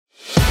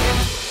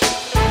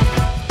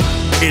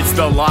It's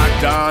the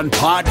Locked On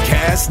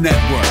Podcast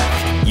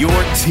Network, your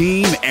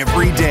team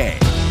every day.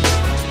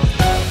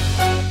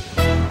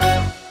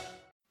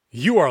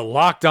 You are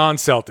Locked On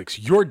Celtics,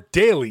 your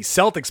daily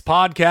Celtics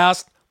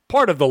podcast,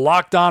 part of the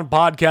Locked On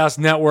Podcast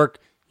Network,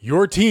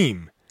 your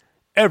team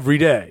every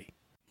day.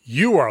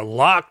 You are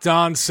Locked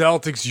On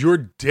Celtics, your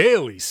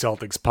daily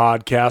Celtics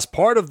podcast,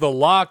 part of the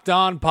Locked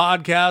On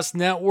Podcast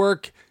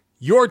Network,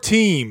 your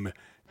team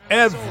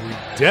every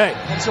day.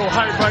 I'm so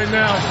hyped right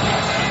now.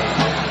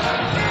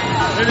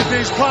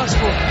 Anything's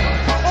possible.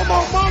 Oh,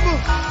 my mama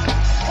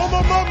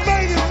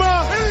made it,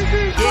 ma.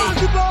 Anything's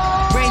possible.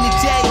 Rainy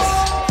days,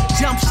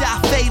 jump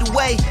shot, fade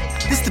away.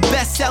 This the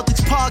best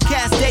Celtics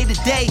podcast day to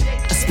day,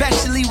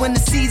 especially when the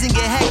season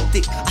get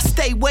hectic. I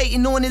stay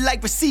waiting on it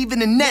like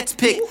receiving a Nets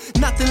pick.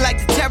 Nothing like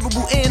the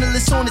terrible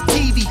analysts on the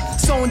TV.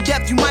 So in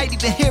depth you might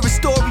even hear a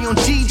story on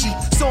Gigi.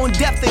 So in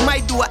depth they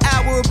might do an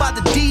hour about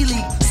the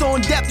D-League. So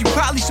in depth you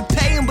probably should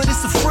pay him, but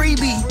it's a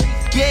freebie.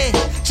 Yeah,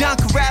 John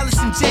Corrales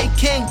and Jay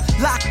King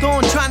locked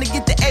on trying to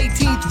get the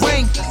 18th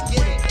ring.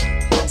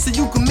 So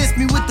you can miss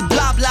me with the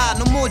blah blah.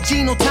 No more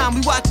Geno time,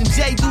 we watching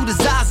Jay do the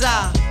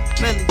Zaza.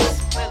 Melodies.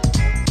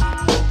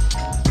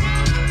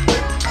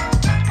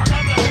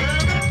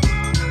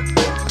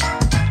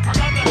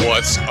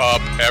 What's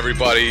up,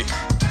 everybody?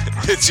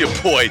 It's your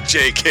boy,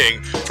 Jay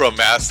King from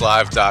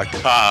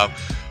MassLive.com.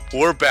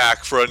 We're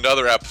back for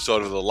another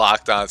episode of the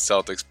Locked On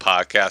Celtics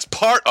podcast,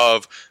 part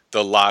of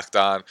the Locked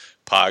On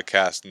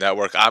Podcast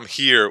Network. I'm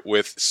here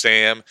with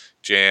Sam,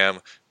 Jam,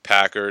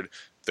 Packard,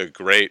 the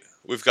great.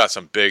 We've got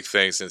some big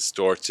things in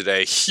store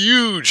today,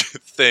 huge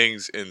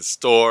things in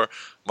store.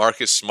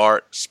 Marcus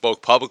Smart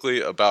spoke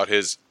publicly about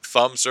his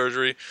thumb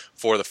surgery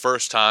for the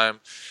first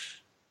time.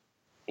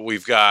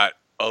 We've got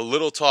a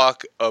little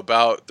talk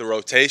about the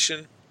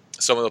rotation,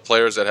 some of the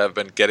players that have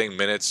been getting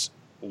minutes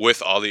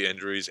with all the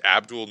injuries,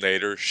 Abdel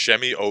Nader,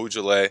 Semi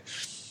Ojeleye,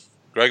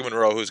 Greg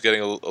Monroe, who's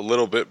getting a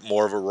little bit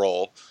more of a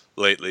role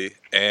lately.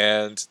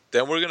 And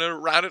then we're going to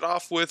round it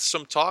off with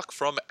some talk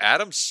from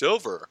Adam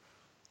Silver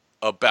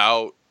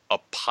about a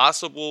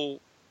possible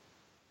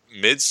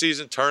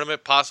mid-season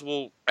tournament,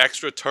 possible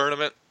extra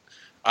tournament.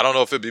 I don't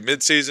know if it'd be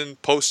mid-season,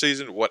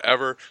 postseason,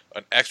 whatever,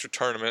 an extra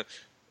tournament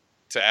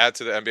to add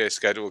to the NBA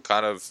schedule.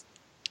 Kind of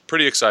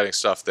pretty exciting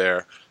stuff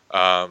there.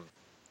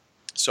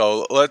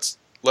 So let's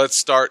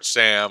start,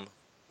 Sam,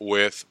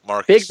 with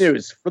Marcus.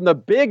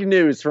 Big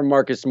news from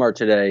Marcus Smart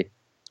today.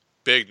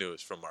 Big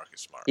news from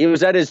Marcus Smart. He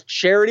was at his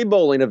charity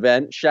bowling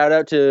event. Shout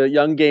out to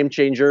Young Game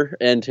Changer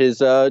and his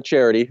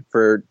charity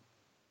for.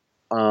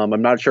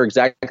 I'm not sure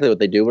exactly what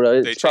they do, but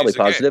it's probably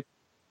positive.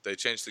 They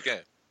changed the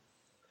game.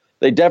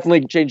 They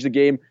definitely changed the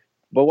game.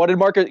 But what did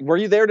Marcus? Were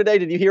you there today?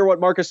 Did you hear what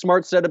Marcus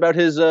Smart said about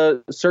his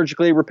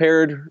surgically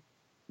repaired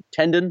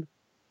tendon?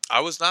 I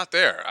was not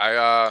there.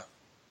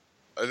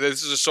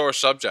 This is a sore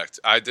subject.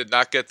 I did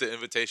not get the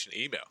invitation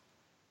email.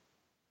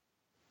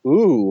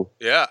 Ooh.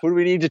 Yeah. Who do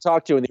we need to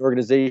talk to in the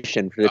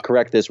organization to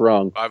correct this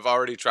wrong? I've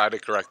already tried to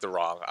correct the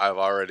wrong. I've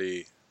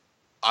already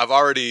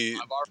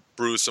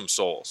bruised some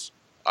souls.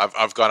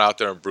 I've gone out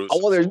there and bruised. Oh,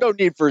 well, there's no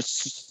need for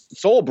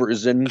soul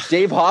bruising.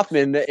 Dave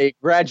Hoffman, a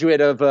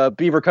graduate of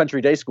Beaver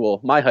Country Day School,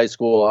 my high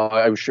school,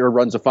 I'm sure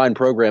runs a fine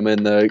program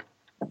in the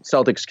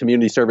Celtics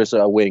community service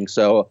wing.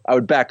 So I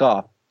would back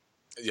off.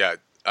 Yeah,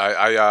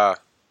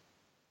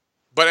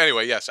 but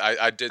anyway, yes,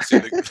 I did see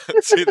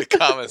the see the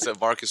comments that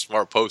Marcus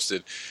Smart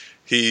posted.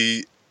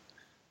 He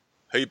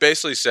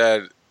basically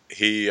said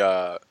he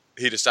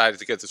decided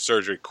to get the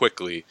surgery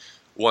quickly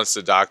once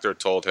the doctor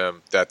told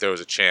him that there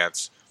was a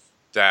chance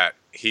that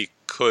he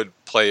could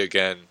play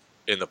again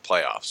in the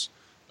playoffs.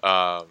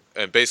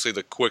 And basically,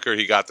 the quicker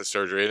he got the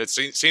surgery, and it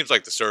seems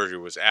like the surgery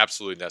was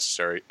absolutely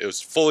necessary. It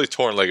was fully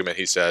torn ligament,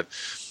 he said,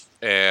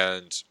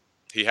 and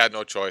he had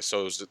no choice.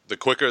 So it was the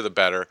quicker, the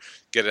better.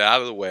 Get it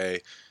out of the way.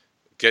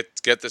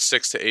 Get the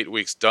 6 to 8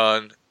 weeks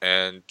done,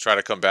 and try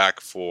to come back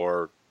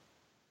for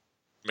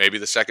maybe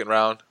the second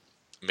round,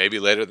 maybe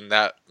later than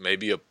that,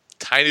 maybe a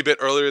tiny bit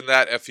earlier than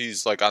that if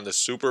he's like on the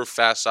super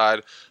fast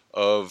side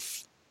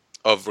of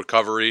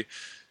recovery.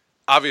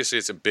 Obviously,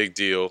 it's a big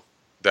deal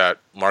that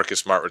Marcus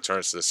Smart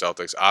returns to the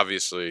Celtics.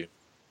 Obviously,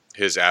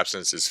 his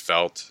absence is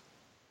felt.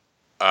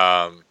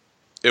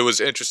 It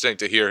was interesting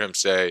to hear him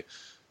say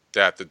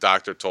that the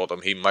doctor told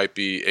him he might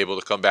be able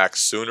to come back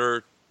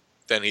sooner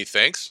than he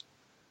thinks.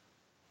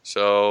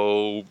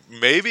 So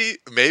maybe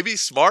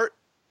Smart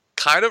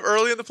kind of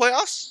early in the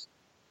playoffs?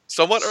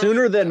 Somewhat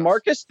sooner than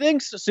Marcus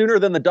thinks? Sooner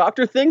than the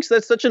doctor thinks?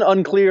 That's such an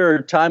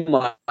unclear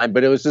timeline,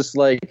 but it was just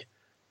like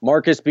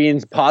Marcus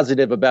being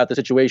positive about the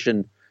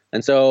situation.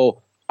 And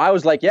so I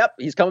was like, yep,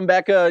 he's coming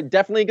back,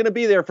 definitely going to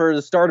be there for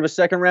the start of a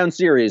second round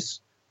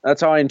series.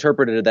 That's how I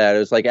interpreted that. It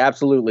was like,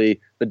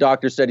 absolutely, the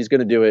doctor said he's going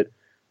to do it.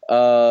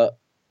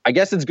 I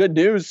guess it's good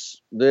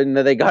news. Then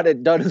they got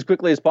it done as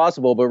quickly as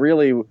possible, but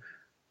really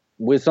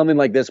with something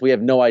like this, we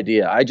have no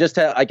idea. I guess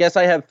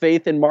I have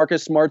faith in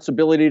Marcus Smart's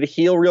ability to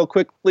heal real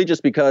quickly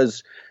just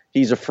because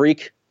he's a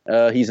freak.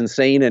 He's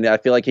insane, and I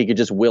feel like he could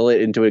just will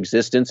it into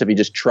existence if he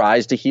just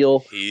tries to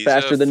heal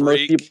faster than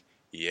most people.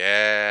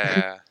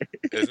 Yeah.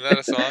 Isn't that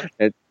a song?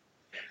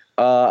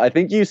 I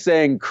think you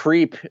sang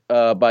 "Creep"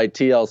 by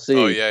TLC.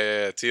 Oh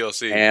yeah,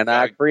 TLC. And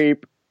I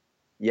creep.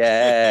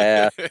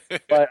 Yeah.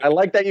 But I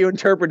like that you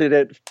interpreted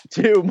it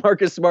to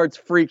Marcus Smart's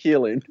freak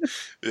healing.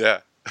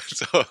 Yeah.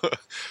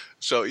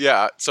 So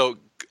yeah. So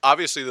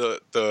obviously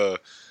the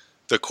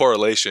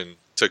correlation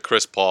to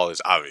Chris Paul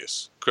is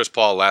obvious. Chris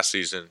Paul last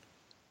season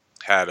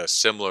had a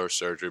similar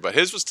surgery, but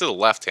his was to the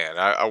left hand.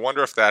 I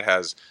wonder if that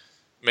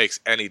makes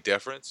any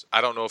difference.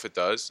 I don't know if it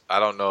does. I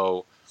don't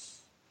know.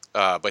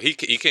 But he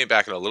came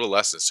back in a little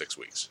less than 6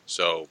 weeks.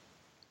 So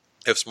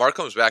if Smart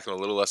comes back in a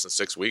little less than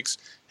 6 weeks,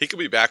 he could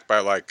be back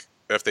by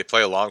if they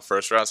play a long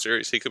first round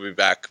series, he could be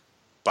back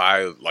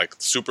by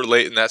super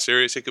late in that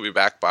series. He could be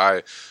back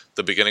by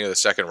the beginning of the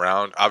second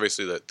round.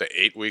 Obviously the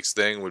 8 weeks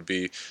thing would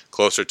be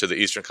closer to the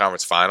Eastern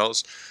Conference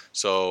Finals.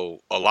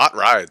 So a lot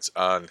rides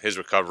on his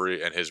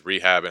recovery and his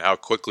rehab and how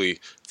quickly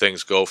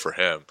things go for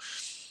him.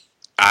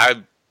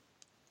 The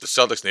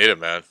Celtics need him,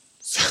 man.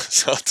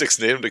 Celtics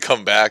need him to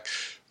come back.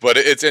 But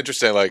it's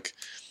interesting,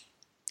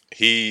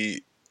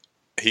 he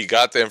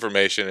got the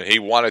information and he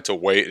wanted to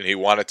wait and he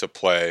wanted to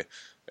play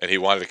and he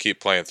wanted to keep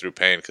playing through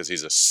pain because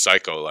he's a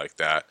psycho like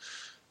that.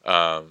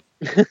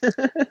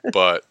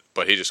 But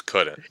he just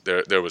couldn't.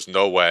 There was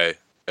no way,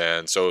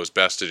 and so it was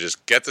best to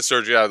just get the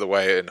surgery out of the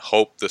way and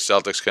hope the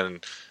Celtics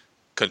can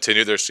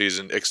continue their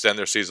season, extend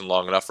their season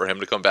long enough for him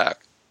to come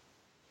back.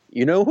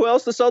 You know who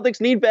else the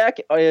Celtics need back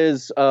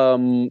is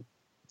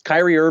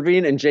Kyrie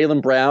Irving and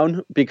Jaylen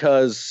Brown,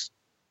 because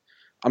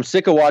I'm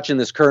sick of watching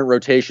this current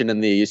rotation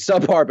in the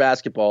subpar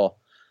basketball.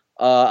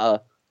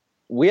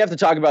 We have to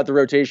talk about the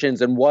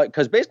rotations and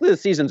because basically the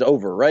season's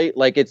over, right?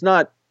 It's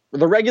not,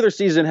 the regular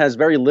season has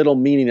very little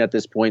meaning at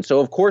this point. So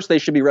of course they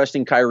should be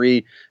resting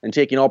Kyrie and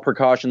taking all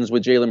precautions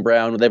with Jaylen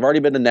Brown. They've already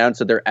been announced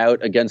that they're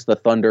out against the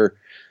Thunder.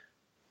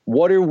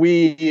 What are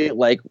we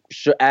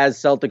as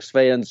Celtics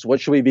fans? What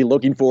should we be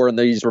looking for in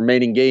these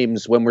remaining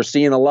games when we're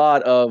seeing a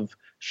lot of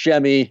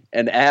Shemi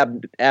and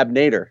Ab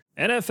Nader?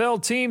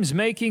 NFL teams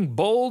making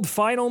bold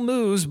final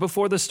moves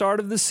before the start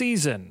of the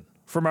season.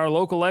 From our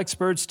local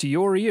experts to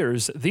your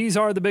ears, these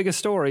are the biggest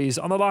stories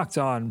on the Locked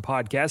On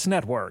Podcast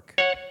Network.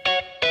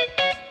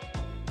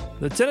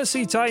 The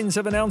Tennessee Titans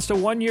have announced a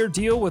one-year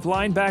deal with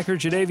linebacker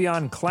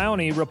Jadeveon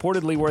Clowney,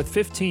 reportedly worth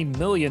 $15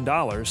 million.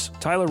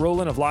 Tyler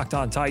Rowland of Locked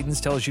On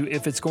Titans tells you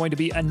if it's going to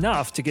be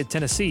enough to get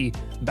Tennessee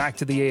back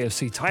to the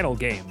AFC title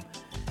game.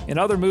 In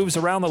other moves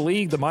around the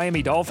league, the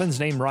Miami Dolphins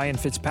named Ryan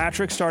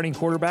Fitzpatrick starting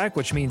quarterback,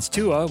 which means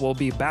Tua will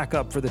be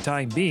backup for the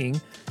time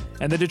being.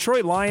 And the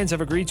Detroit Lions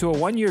have agreed to a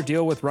one-year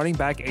deal with running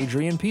back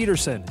Adrian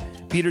Peterson.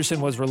 Peterson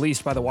was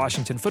released by the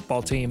Washington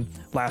football team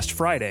last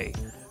Friday.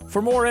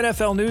 For more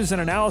NFL news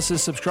and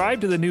analysis,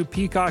 subscribe to the new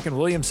Peacock and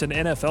Williamson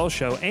NFL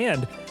show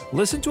and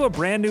listen to a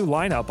brand new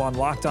lineup on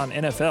Locked On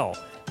NFL.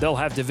 They'll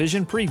have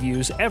division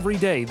previews every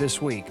day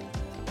this week.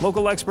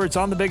 Local experts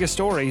on the biggest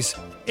stories.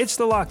 It's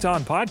the Locked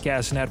On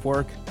Podcast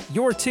Network,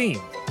 your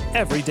team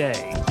every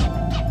day.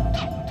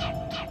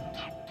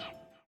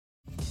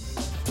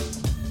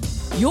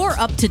 You're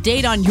up to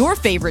date on your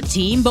favorite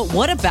team, but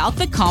what about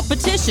the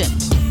competition?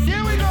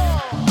 Here we go.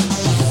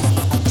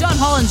 John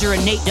Hollinger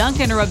and Nate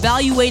Duncan are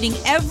evaluating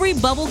every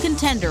bubble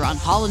contender on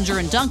Hollinger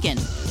and Duncan.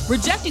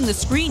 Rejecting the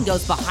Screen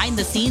goes behind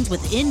the scenes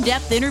with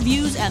in-depth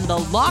interviews, and the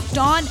Locked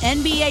On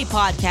NBA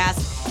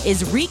podcast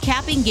is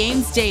recapping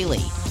games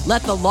daily.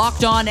 Let the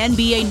Locked On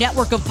NBA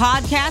network of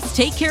podcasts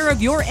take care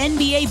of your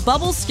NBA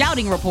bubble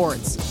scouting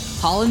reports.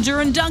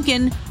 Hollinger and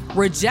Duncan,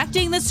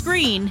 Rejecting the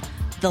Screen,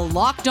 the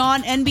Locked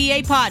On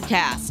NBA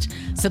podcast.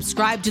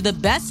 Subscribe to the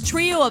best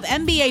trio of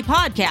NBA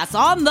podcasts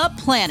on the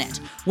planet,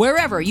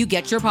 wherever you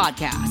get your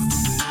podcasts.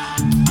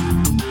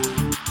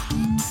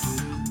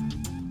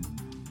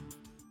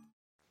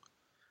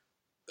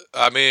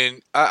 I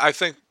mean, I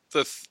think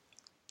the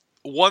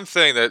one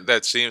thing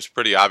that seems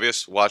pretty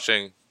obvious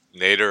watching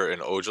Nader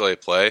and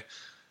Ojeleye play,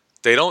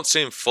 they don't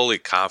seem fully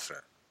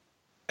confident.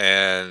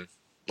 And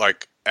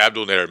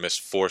Abdel Nader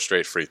missed 4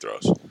 straight free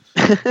throws.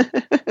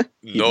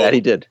 He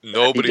did.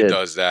 Nobody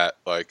does that.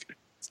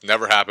 It's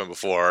never happened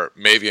before.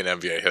 Maybe in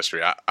NBA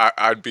history.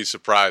 I'd be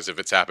surprised if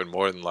it's happened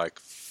more than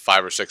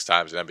 5 or 6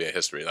 times in NBA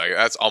history.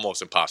 That's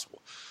almost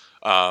impossible.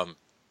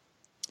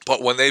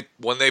 But when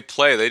they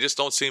play, they just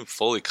don't seem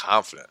fully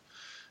confident.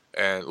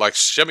 And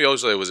Shemi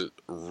Ojeleye was a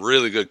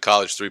really good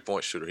college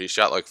 3-point shooter. He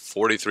shot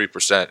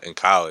 43% in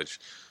college,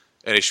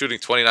 and he's shooting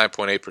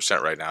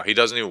 29.8% right now. He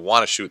doesn't even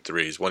want to shoot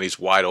threes when he's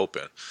wide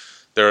open.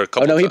 There are a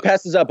couple. He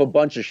passes up a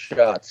bunch of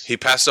shots. He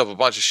passes up a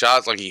bunch of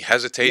shots. He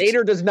hesitates.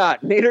 Nader does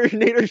not.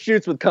 Nader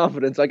shoots with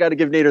confidence. I got to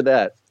give Nader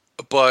that.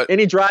 And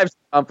he drives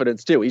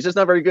confidence too. He's just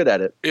not very good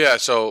at it. Yeah.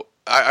 So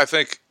I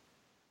think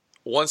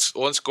once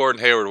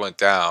Gordon Hayward went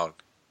down,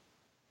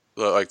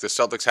 the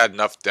Celtics had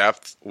enough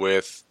depth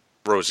with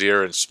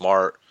Rozier and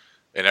Smart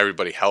and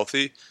everybody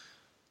healthy,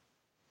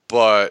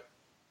 but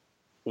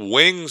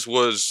wings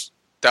was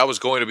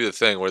going to be the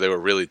thing where they were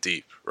really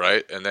deep,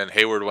 right? And then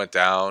Hayward went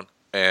down,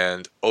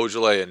 and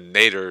Ojeleye and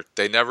Nader,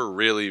 they never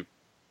really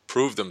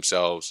proved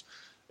themselves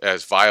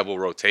as viable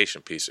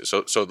rotation pieces.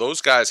 So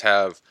those guys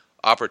have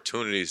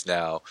opportunities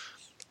now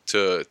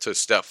to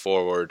step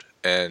forward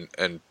and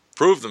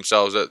prove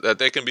themselves that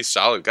they can be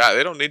solid guys.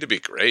 They don't need to be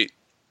great.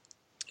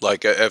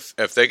 Like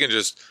if they can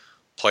just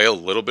play a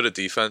little bit of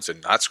defense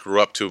and not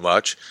screw up too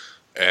much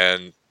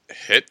and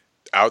hit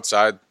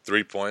outside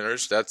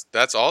 3-pointers,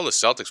 that's all the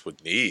Celtics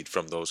would need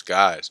from those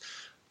guys.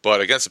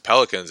 But against the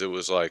Pelicans, it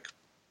was like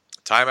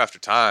time after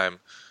time,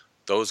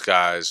 those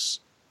guys,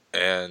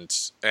 and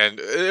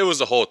it was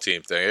the whole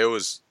team thing. It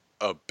was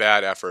a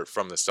bad effort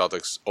from the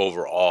Celtics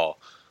overall.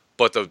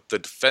 But the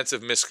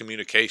defensive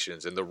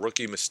miscommunications and the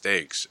rookie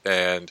mistakes,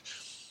 and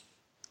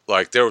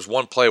like there was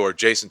one play where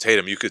Jason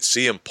Tatum, you could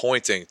see him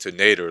pointing to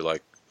Nader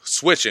like,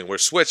 we're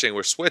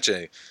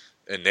switching,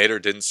 and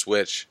Nader didn't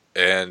switch,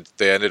 and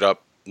they ended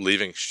up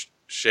leaving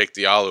Sheikh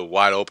Diallo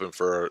wide open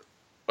for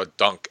a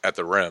dunk at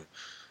the rim.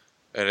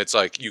 And it's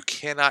like, you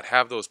cannot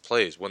have those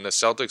plays when the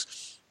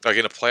Celtics, like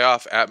in a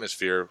playoff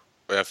atmosphere,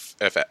 if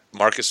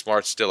Marcus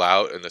Smart's still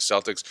out and the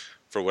Celtics,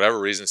 for whatever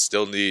reason,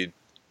 still need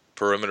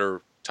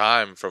perimeter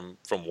time from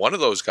one of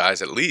those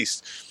guys at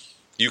least,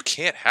 you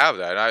can't have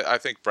that. And I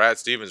think Brad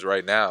Stevens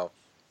right now,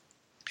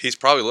 he's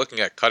probably looking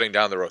at cutting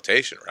down the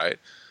rotation, right,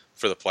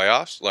 for the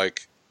playoffs.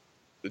 Like,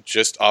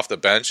 just off the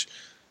bench,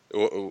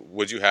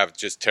 would you have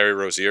just Terry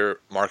Rozier,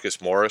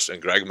 Marcus Morris,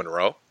 and Greg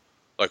Monroe?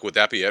 Like, would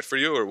that be it for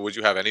you, or would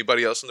you have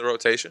anybody else in the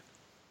rotation?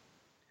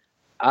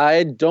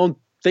 I don't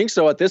think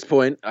so at this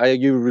point.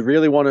 You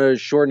really want to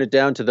shorten it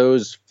down to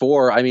those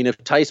four. I mean,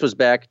 if Tice was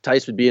back,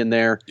 Tice would be in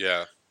there.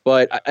 Yeah.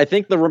 But I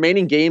think the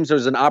remaining games,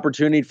 there's an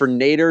opportunity for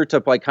Nader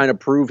to like kind of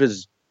prove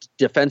his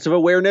defensive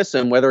awareness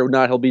and whether or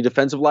not he'll be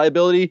defensive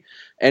liability.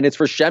 And it's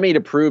for Shemi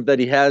to prove that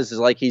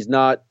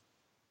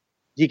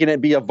he can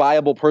be a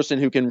viable person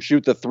who can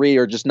shoot the three,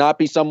 or just not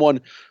be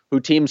someone who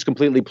teams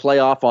completely play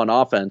off on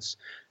offense.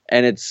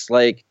 And it's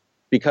like,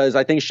 because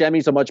I think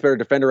Shemi's a much better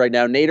defender right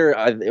now.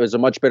 Nader is a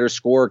much better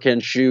scorer,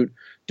 can shoot,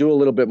 do a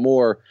little bit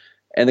more.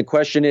 And the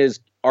question is,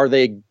 are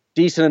they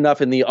decent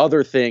enough in the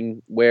other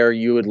thing where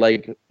you would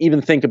like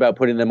even think about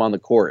putting them on the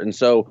court? And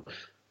so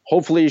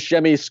hopefully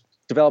Shemi's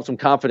develop some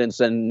confidence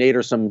and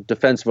Nader some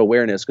defensive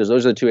awareness, because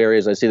those are the two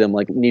areas I see them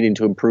like needing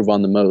to improve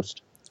on the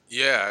most.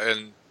 Yeah,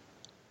 and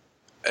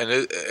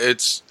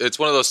it's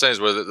one of those things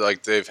where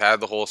like they've had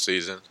the whole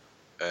season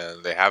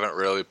and they haven't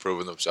really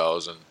proven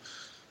themselves. And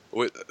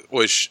with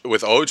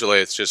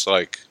Ojeleye, it's just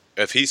like,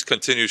 if he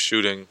continues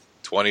shooting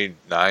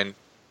 29%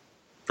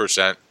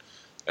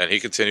 and he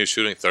continues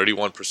shooting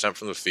 31%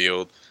 from the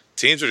field,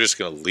 teams are just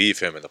going to leave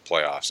him in the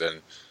playoffs.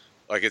 And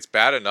like, it's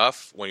bad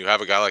enough when you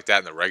have a guy like that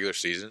in the regular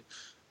season,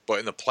 but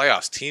in the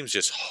playoffs, teams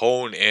just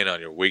hone in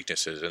on your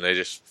weaknesses and they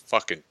just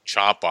fucking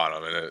chomp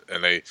on them,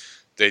 and they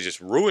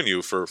just ruin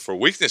you for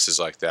weaknesses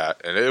like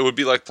that. And it would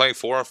be like playing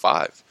 4 on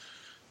 5.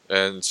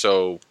 And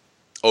so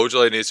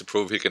Ojeleye needs to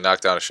prove he can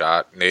knock down a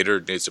shot.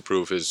 Nader needs to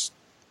prove his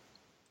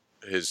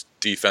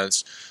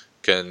defense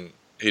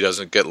he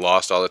doesn't get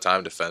lost all the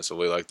time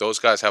defensively. Like, those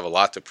guys have a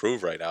lot to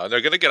prove right now, and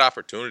they're going to get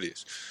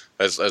opportunities.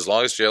 As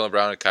long as Jaylen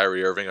Brown and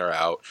Kyrie Irving are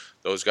out,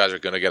 those guys are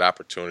going to get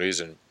opportunities,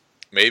 and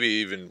maybe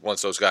even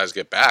once those guys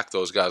get back,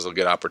 those guys will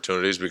get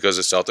opportunities, because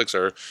the Celtics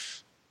are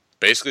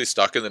basically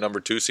stuck in the number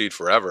 2 seed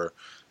forever,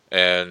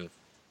 and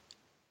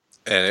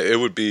it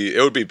would be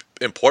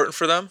important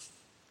for them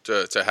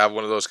to have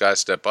one of those guys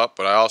step up.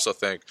 But I also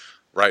think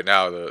right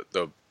now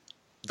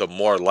the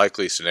more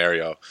likely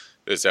scenario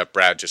is that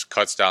Brad just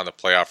cuts down the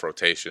playoff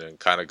rotation and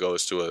kind of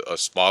goes to a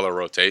smaller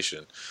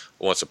rotation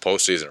once the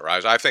postseason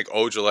arrives. I think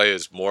Ojeleye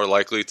is more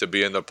likely to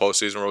be in the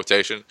postseason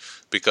rotation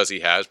because he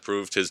has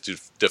proved his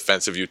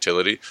defensive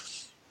utility.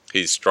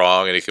 He's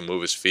strong and he can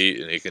move his feet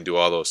and he can do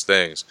all those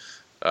things.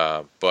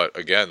 But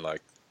again,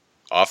 like,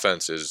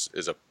 offense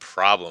is a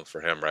problem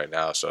for him right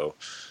now. So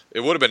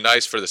it would have been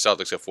nice for the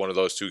Celtics if one of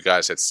those two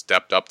guys had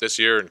stepped up this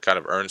year and kind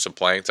of earned some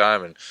playing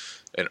time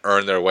and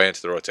earned their way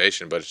into the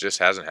rotation, but it just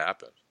hasn't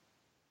happened.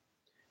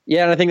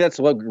 Yeah, and I think that's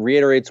what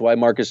reiterates why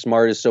Marcus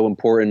Smart is so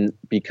important,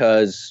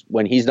 because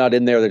when he's not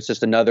in there, there's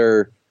just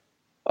another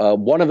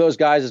one of those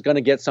guys is going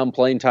to get some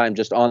playing time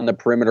just on the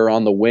perimeter,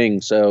 on the wing.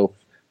 So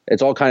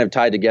it's all kind of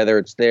tied together.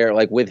 It's there,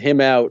 like, with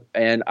him out,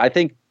 and I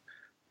think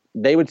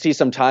they would see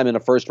some time in a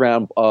first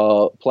round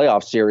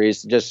playoff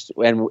series.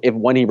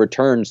 When he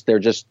returns,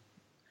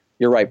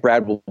 you're right,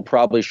 Brad will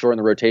probably shorten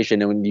the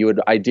rotation, and you would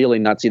ideally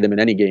not see them in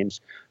any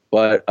games.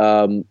 But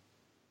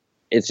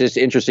it's just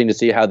interesting to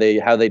see how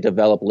they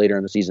develop later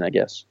in the season, I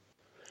guess.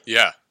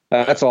 Yeah.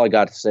 That's all I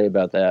got to say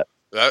about that.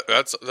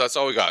 That's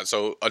all we got.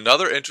 So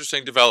another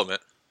interesting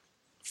development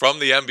from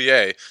the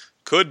NBA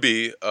could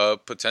be a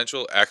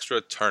potential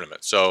extra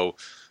tournament. So,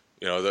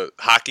 the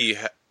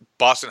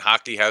Boston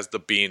hockey has the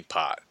Bean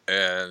Pot,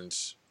 and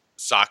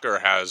soccer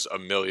has a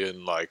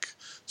million like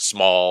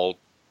small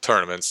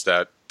tournaments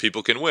that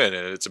people can win,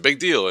 and it's a big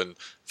deal. And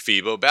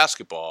FIBA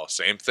basketball,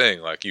 same thing.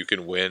 Like, you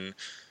can win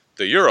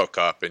the Euro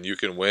Cup, and you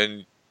can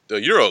win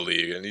the Euro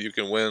League, and you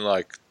can win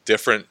like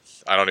different.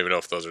 I don't even know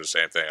if those are the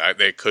same thing.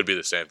 They could be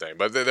the same thing,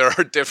 but there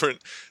are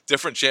different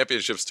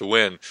championships to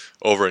win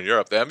over in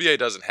Europe. The NBA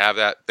doesn't have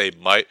that. They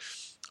might.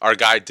 our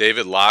guy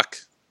David Locke,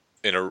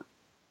 in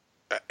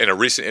a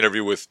recent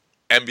interview with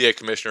NBA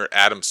Commissioner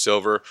Adam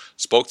Silver,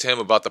 spoke to him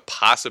about the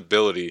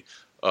possibility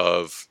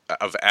of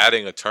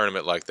adding a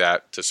tournament like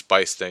that to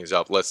spice things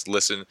up. Let's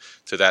listen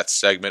to that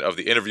segment of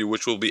the interview,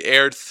 which will be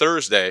aired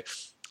Thursday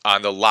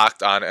on the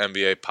Locked On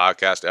NBA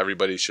podcast.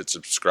 Everybody should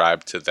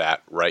subscribe to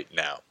that right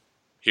now.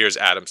 Here's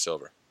Adam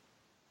Silver.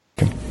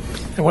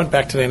 I went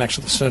back today and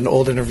actually listened to an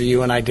old interview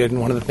you and I did,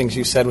 and one of the things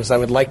you said was, I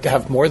would like to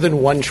have more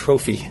than one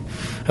trophy.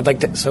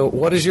 So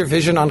what is your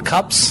vision on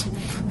cups,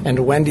 and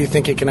when do you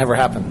think it can ever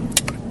happen?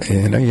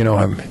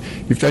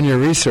 You've done your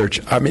research.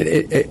 I mean,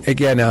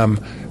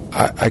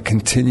 I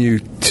continue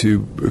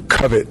to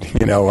covet,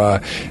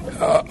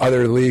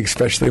 other leagues,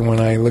 especially when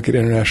I look at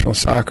international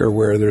soccer,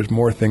 where there's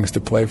more things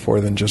to play for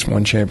than just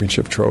one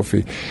championship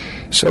trophy.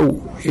 So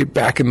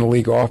back in the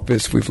league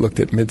office, we've looked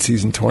at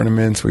midseason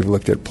tournaments, we've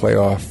looked at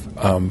playoff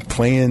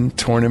play-in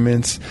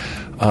tournaments.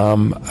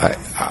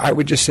 I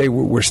would just say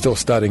we're still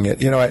studying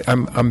it.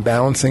 I'm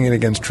balancing it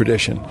against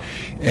tradition,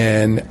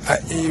 and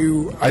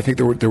I think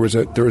there was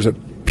a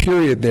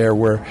period there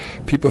where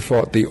people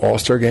thought the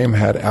All-Star game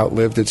had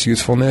outlived its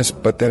usefulness,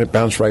 but then it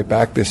bounced right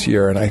back this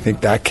year, and I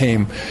think that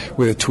came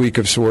with a tweak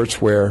of sorts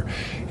where,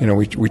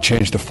 we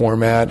changed the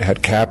format,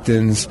 had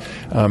captains,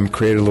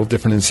 created a little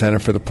different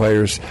incentive for the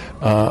players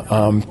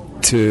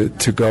to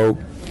go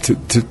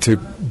to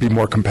be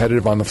more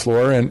competitive on the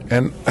floor,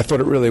 and I thought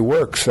it really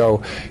worked.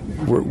 So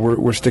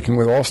we're sticking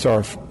with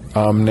All-Star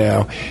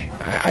now.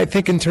 I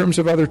think in terms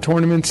of other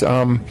tournaments,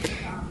 we're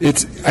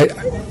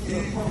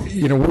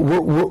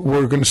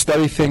going to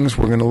study things.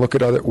 We're going to look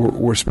at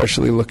we're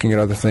especially looking at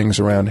other things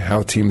around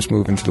how teams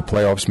move into the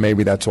playoffs.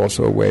 Maybe that's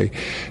also a way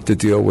to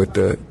deal with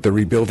the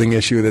rebuilding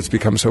issue that's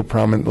become so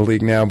prominent in the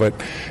league now. But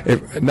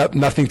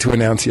nothing to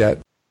announce yet.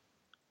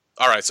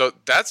 All right, so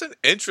that's an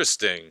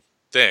interesting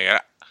thing.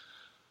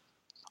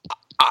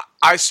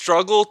 I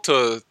struggle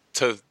to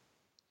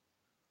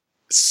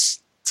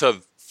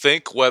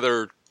think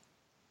whether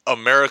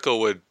America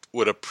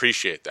would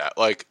appreciate that.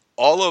 Like,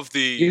 all of the...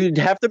 You'd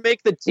have to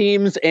make the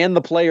teams and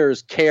the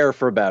players care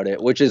about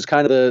it, which is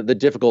kind of the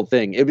difficult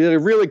thing. It'd be a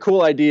really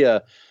cool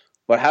idea,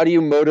 but how do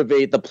you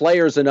motivate the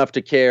players enough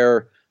to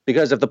care?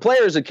 Because if the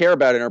players that care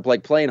about it are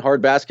like playing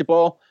hard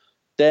basketball,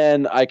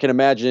 then I can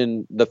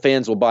imagine the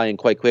fans will buy in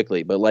quite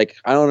quickly. But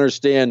I don't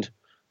understand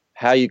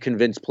how you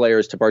convince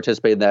players to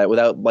participate in that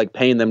without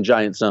paying them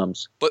giant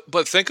sums.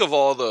 But think of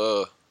all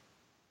the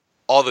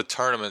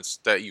tournaments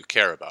that you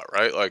care about,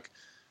 right? Like,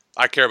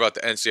 I care about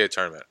the NCAA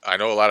tournament. I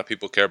know a lot of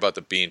people care about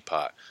the Bean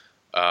Pot.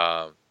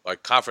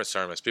 Like conference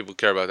tournaments, people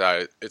care about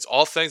that. It's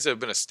all things that have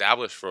been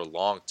established for a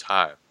long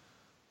time.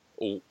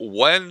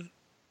 When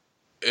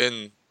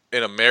in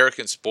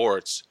American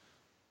sports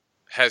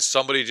has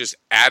somebody just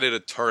added a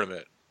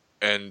tournament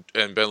and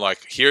been like,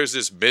 here's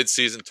this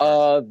mid-season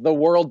tournament? The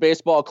World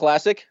Baseball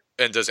Classic.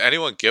 And does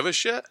anyone give a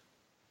shit?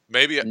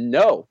 Maybe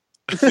no.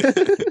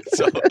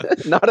 So,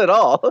 not at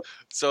all.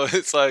 So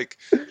it's like...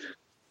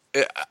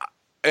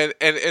 And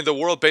the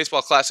World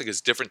Baseball Classic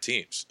is different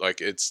teams.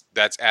 Like,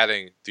 that's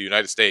adding the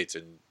United States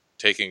and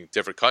taking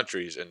different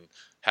countries and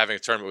having a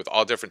tournament with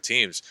all different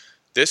teams.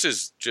 This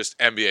is just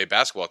NBA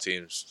basketball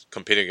teams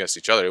competing against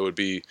each other. It would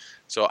be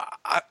so.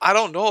 I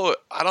don't know.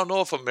 I don't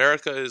know if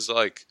America is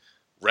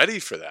ready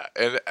for that.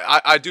 And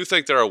I do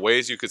think there are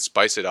ways you could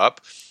spice it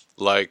up,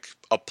 like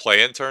a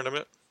play-in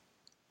tournament.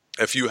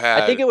 If you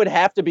had, I think it would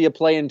have to be a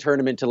play-in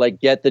tournament to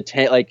get the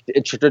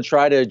to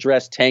try to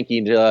address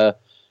tanking to.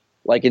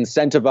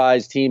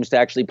 Incentivize teams to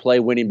actually play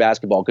winning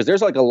basketball, because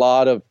there's a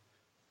lot of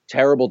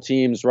terrible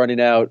teams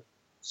running out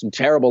some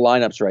terrible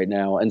lineups right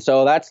now, and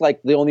so that's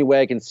the only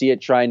way I can see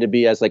it trying to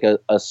be as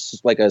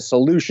a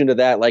solution to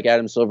that, like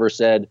Adam Silver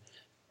said,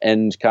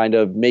 and kind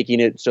of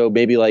making it so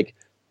maybe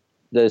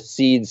the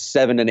seeds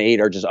 7 and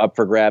 8 are just up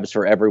for grabs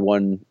for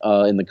everyone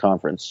in the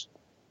conference.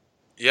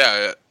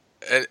 Yeah,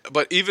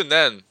 but even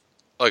then,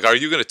 are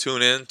you going to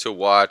tune in to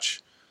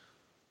watch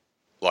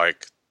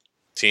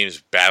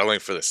teams battling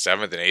for the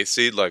 7th and 8th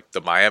seed, like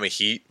the Miami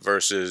Heat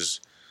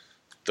versus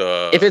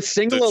if it's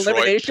single Detroit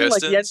elimination,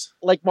 Pistons?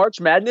 like March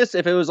Madness,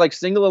 if it was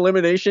single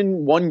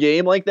elimination, one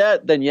game like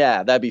that, then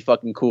yeah, that'd be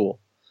fucking cool.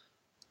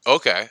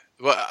 Okay.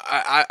 Well,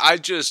 I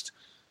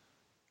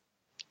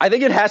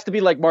think it has to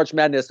be like March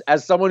Madness.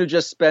 As someone who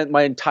just spent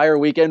my entire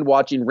weekend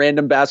watching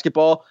random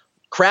basketball,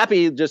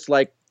 crappy, just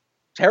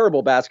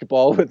terrible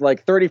basketball with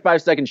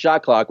 35-second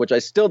shot clock, which I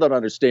still don't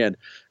understand.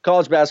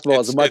 College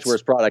basketball is a much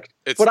worse product.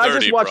 It's but 30, I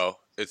just watched, bro.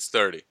 It's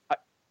 30.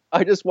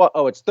 I just watched.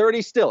 Oh, it's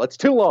 30 still. It's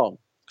too long.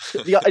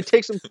 It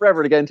takes them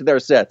forever to get into their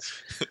sets.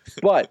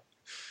 But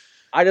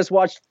I just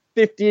watched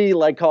 50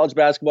 college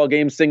basketball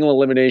games, single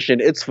elimination.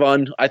 It's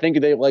fun. I think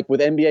they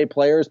with NBA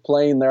players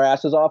playing their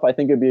asses off. I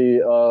think it'd be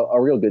a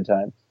real good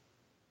time.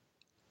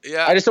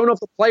 Yeah. I just don't know if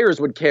the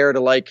players would care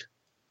to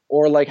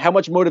or how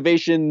much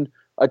motivation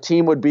a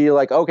team would be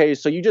okay,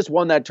 so you just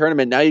won that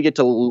tournament. Now you get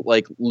to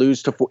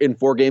lose in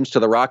 4 games to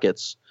the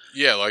Rockets.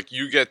 Yeah,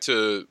 you get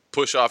to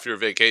push off your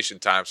vacation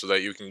time so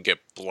that you can get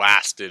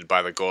blasted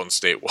by the Golden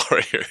State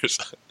Warriors.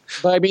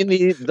 But I mean,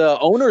 the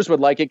owners would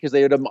like it because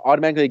they would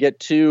automatically get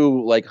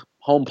 2 like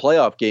home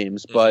playoff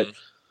games. But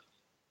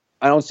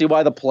I don't see why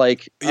I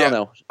don't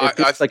know.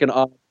 It's like an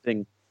odd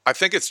thing. I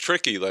think it's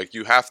tricky. Like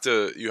you have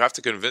to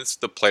convince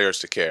the players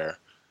to care.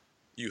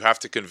 You have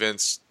to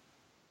convince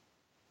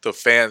the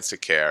fans to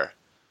care.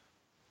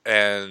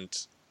 And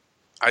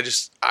I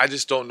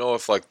just don't know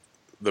if like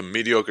the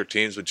mediocre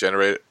teams would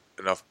generate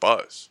enough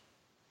buzz.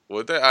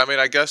 Would they? I mean,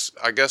 I guess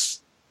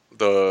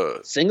the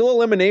single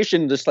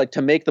elimination just like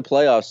to make the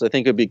playoffs, I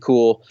think would be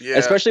cool. Yeah.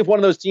 Especially if one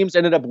of those teams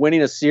ended up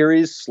winning a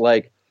series.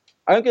 Like,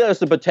 I think that's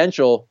the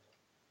potential.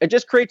 It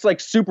just creates like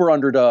super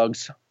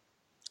underdogs.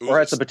 Or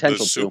has the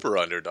potential the super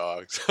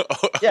underdogs.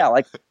 Yeah,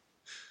 like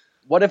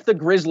what if the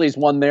Grizzlies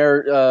won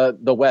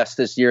the West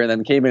this year and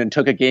then came in and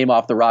took a game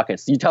off the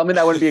Rockets? You tell me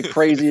that wouldn't be a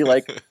crazy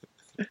like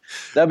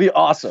that'd be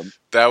awesome.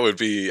 That would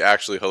be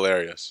actually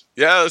hilarious.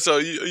 Yeah, so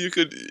you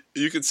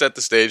could set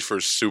the stage for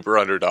super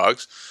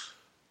underdogs.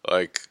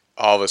 Like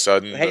all of a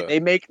sudden, they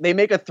make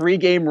a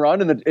 3-game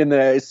run in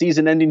the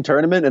season-ending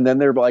tournament, and then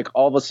they're like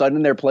all of a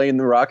sudden they're playing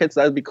the Rockets.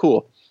 That'd be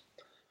cool.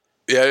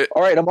 Yeah.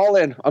 All right, I'm all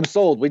in. I'm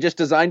sold. We just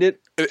designed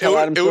it. It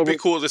would be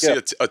cool to see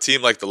a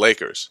team like the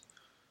Lakers.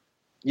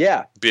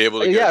 Yeah. Be able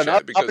to get a chance.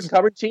 An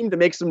up-and-coming team to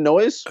make some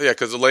noise. Yeah,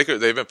 because the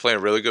Lakers, they've been playing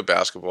really good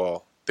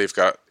basketball. They've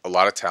got a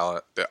lot of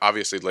talent.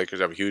 Obviously, the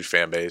Lakers have a huge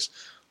fan base.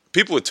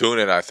 People would tune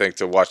in, I think,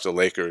 to watch the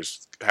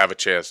Lakers have a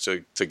chance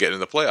to get in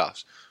the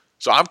playoffs.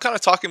 So I'm kind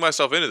of talking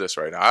myself into this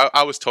right now.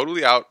 I was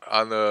totally out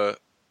on the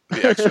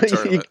extra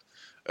tournament,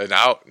 and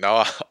now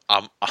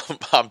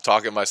I'm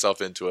talking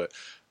myself into it.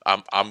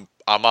 I'm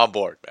on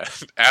board, man.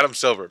 Adam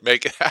Silver,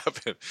 make it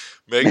happen.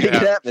 Make it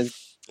happen.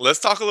 Let's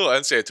talk a little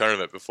NCAA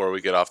tournament before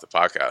we get off the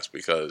podcast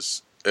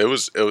because it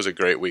was a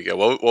great weekend.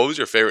 What was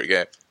your favorite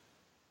game?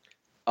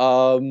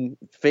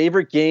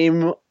 Favorite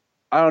game?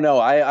 I don't know.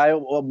 I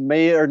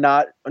may or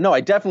not. No,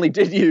 I definitely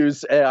did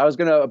use. I was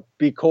gonna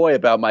be coy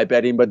about my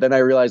betting, but then I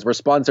realized we're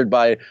sponsored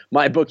by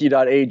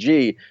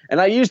mybookie.ag,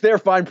 and I used their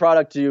fine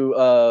product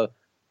to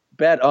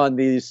bet on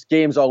these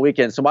games all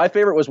weekend. So my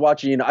favorite was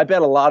watching. I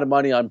bet a lot of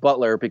money on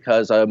Butler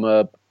because I'm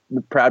a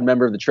proud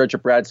member of the Church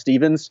of Brad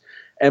Stevens,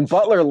 and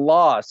Butler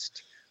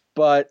lost,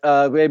 but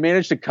they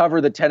managed to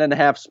cover the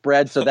 10.5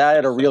 spread. So that I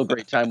had a real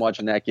great time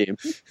watching that game.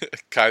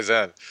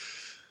 Kaizen.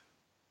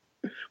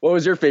 What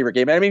was your favorite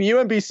game? I mean,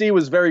 UMBC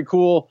was very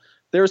cool.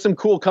 There were some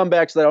cool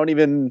comebacks that I don't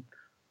even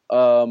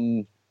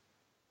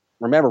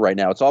remember right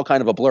now. It's all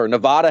kind of a blur.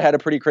 Nevada had a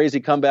pretty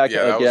crazy comeback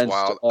against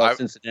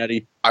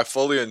Cincinnati. I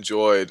fully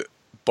enjoyed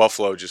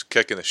Buffalo just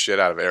kicking the shit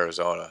out of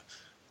Arizona.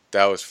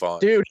 That was fun.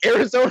 Dude,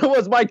 Arizona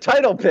was my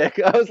title pick.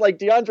 I was like,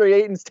 DeAndre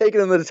Ayton's taking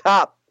them to the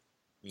top.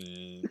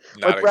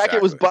 My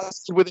bracket was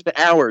busted within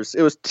hours.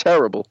 It was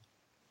terrible.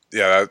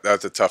 Yeah,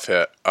 that's a tough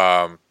hit.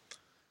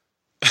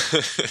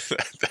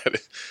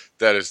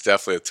 That is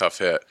definitely a tough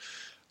hit.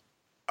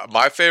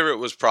 My favorite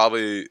was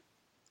probably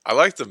I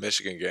liked the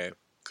Michigan game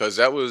because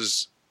it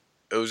was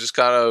just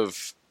kind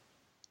of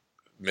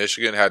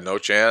Michigan had no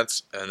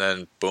chance and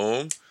then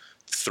boom,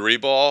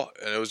 3-ball,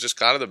 and it was just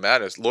kind of the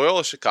madness.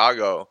 Loyola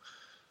Chicago,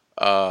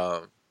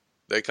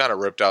 they kind of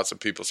ripped out some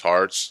people's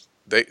hearts.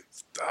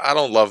 I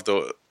don't love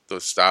the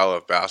style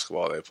of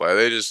basketball they play.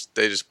 They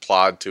just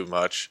plod too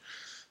much.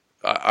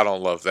 I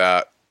don't love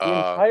that. The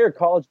entire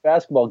college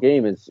basketball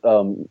game is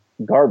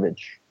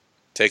garbage.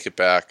 Take it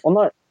back. Well,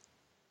 not.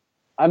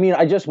 I mean,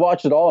 I just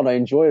watched it all and I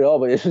enjoyed it all,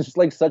 but it's just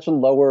like such a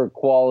lower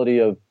quality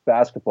of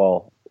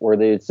basketball where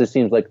it just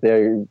seems like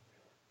they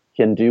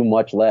can do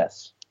much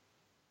less.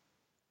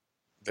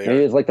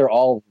 Maybe it's like they're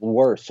all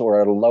worse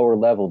or at a lower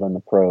level than the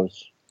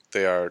pros.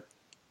 They are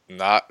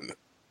not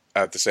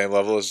at the same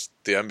level as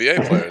the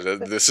NBA players.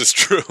 This is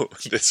true.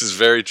 This is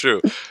very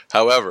true.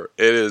 However,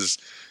 it is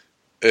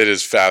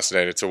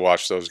fascinating to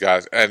watch those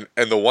guys. And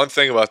the one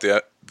thing about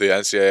the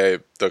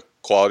NCAA, the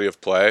quality of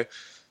play,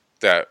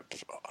 that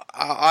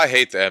I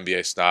hate the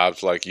NBA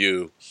snobs like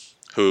you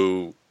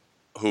who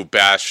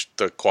bash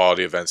the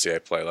quality of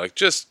NCAA play. Like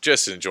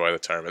just enjoy the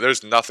tournament.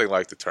 There's nothing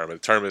like the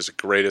tournament. The tournament is the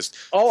greatest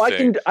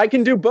thing. I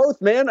can do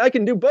both, man. I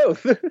can do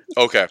both.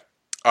 Okay.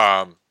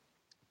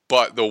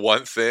 But the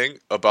one thing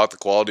about the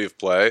quality of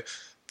play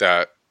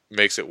that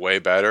makes it way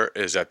better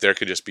is that there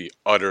could just be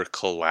utter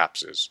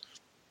collapses.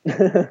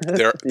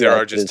 There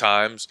are just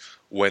times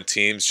when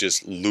teams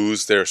just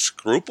lose their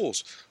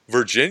scruples.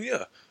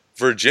 Virginia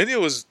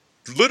was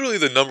literally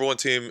the number 1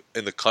 team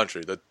in the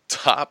country, the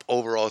top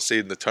overall seed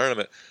in the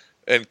tournament,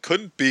 and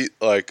couldn't beat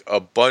like a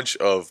bunch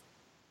of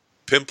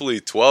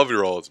pimply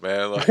 12-year-olds,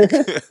 man. Like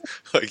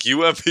like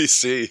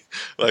UMBC,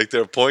 like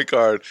their point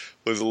guard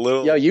was a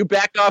little. Yo, you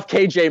backed off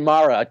KJ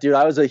Mara, dude.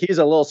 He's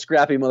a little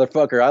scrappy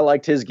motherfucker. I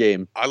liked his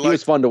game. He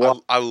was fun to watch.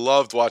 I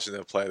loved watching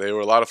them play. They were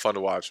a lot of fun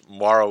to watch.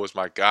 Mara was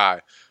my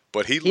guy.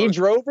 But he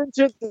drove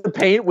into the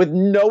paint with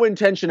no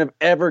intention of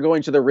ever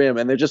going to the rim,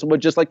 and they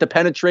would just like to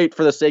penetrate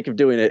for the sake of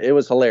doing it. It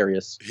was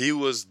hilarious. He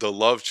was the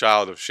love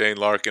child of Shane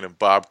Larkin and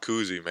Bob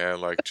Cousy, man.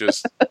 Like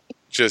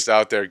just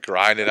out there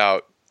grinding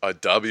out a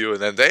W,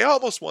 and then they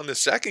almost won the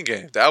second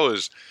game. That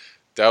was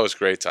That was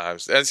great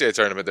times. The NCAA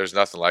tournament, there's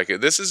nothing like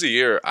it. This is a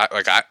year,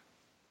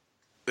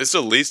 this is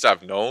the least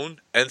I've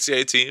known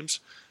NCAA teams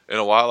in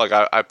a while. Like,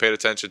 I paid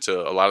attention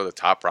to a lot of the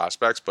top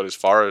prospects, but as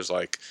far as,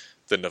 like,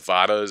 the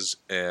Nevadas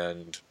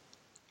and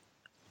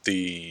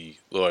the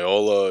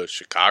Loyola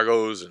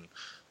Chicagos and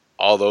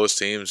all those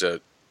teams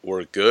that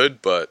were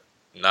good but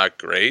not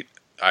great,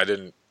 I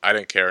didn't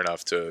care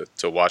enough to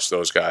watch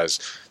those guys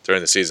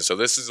during the season. So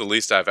this is the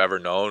least I've ever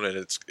known, and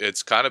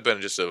it's kind of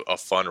been just a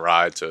fun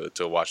ride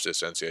to watch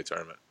this NCAA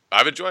tournament.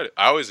 I've enjoyed it.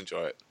 I always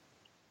enjoy it.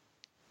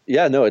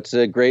 Yeah, no, it's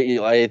a great.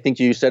 I think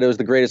you said it was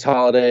the greatest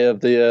holiday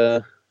of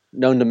the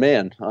known to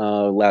man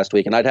last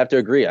week, and I'd have to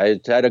agree. I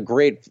had a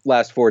great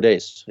last 4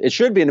 days. It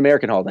should be an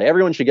American holiday.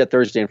 Everyone should get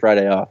Thursday and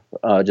Friday off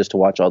just to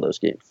watch all those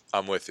games.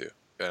 I'm with you.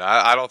 And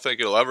I don't think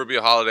it'll ever be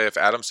a holiday if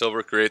Adam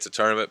Silver creates a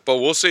tournament, but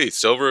we'll see.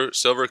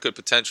 Silver could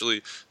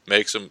potentially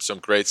make some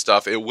great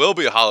stuff. It will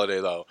be a holiday,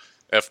 though,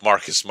 if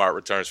Marcus Smart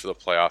returns for the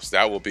playoffs.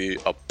 That will be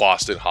a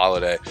Boston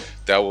holiday.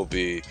 That will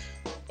be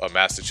a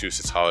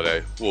Massachusetts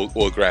holiday.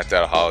 We'll grant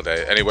that a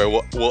holiday. Anyway,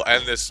 we'll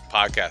end this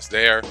podcast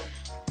there.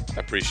 I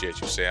appreciate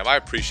you, Sam. I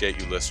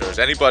appreciate you, listeners.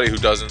 Anybody who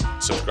doesn't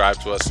subscribe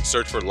to us,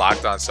 search for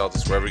Locked On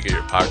Celtics wherever you get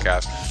your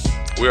podcast.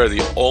 We are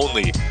the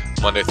only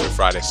Monday through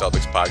Friday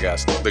Celtics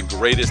podcast, the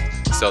greatest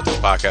Celtics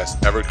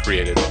podcast ever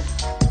created,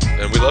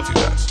 and we love you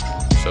guys.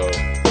 So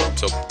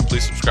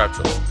please subscribe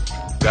to us.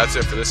 That's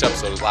it for this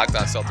episode of Locked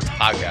On Celtics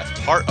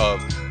podcast, part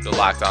of the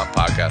Locked On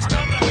Podcast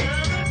Network.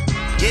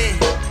 Yeah,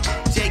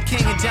 Jay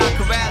King and John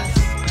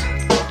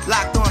Corrales,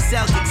 Locked On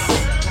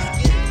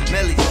Celtics,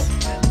 Millies.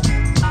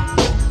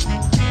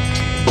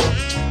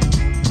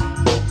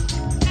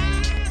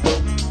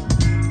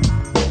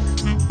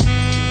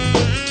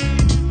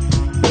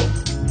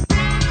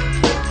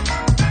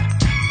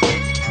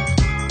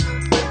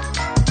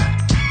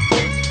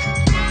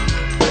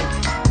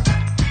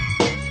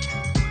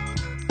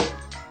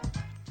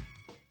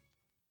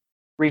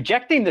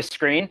 Rejecting the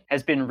Screen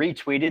has been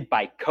retweeted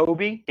by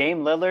Kobe,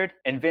 Dame Lillard,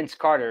 and Vince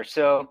Carter,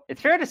 so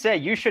it's fair to say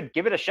you should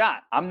give it a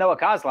shot. I'm Noah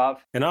Kozlov.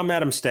 And I'm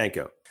Adam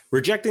Stanko.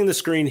 Rejecting the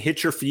Screen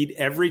hits your feed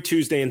every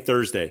Tuesday and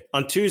Thursday.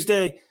 On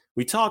Tuesday,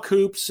 we talk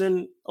hoops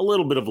and a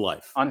little bit of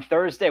life. On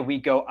Thursday, we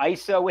go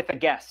ISO with a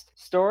guest.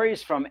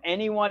 Stories from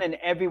anyone and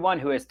everyone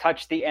who has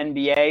touched the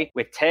NBA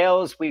with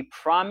tales we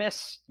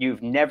promise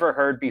you've never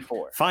heard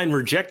before. Find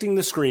Rejecting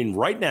the Screen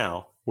right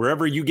now,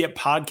 wherever you get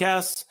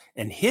podcasts,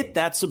 and hit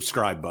that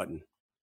subscribe button.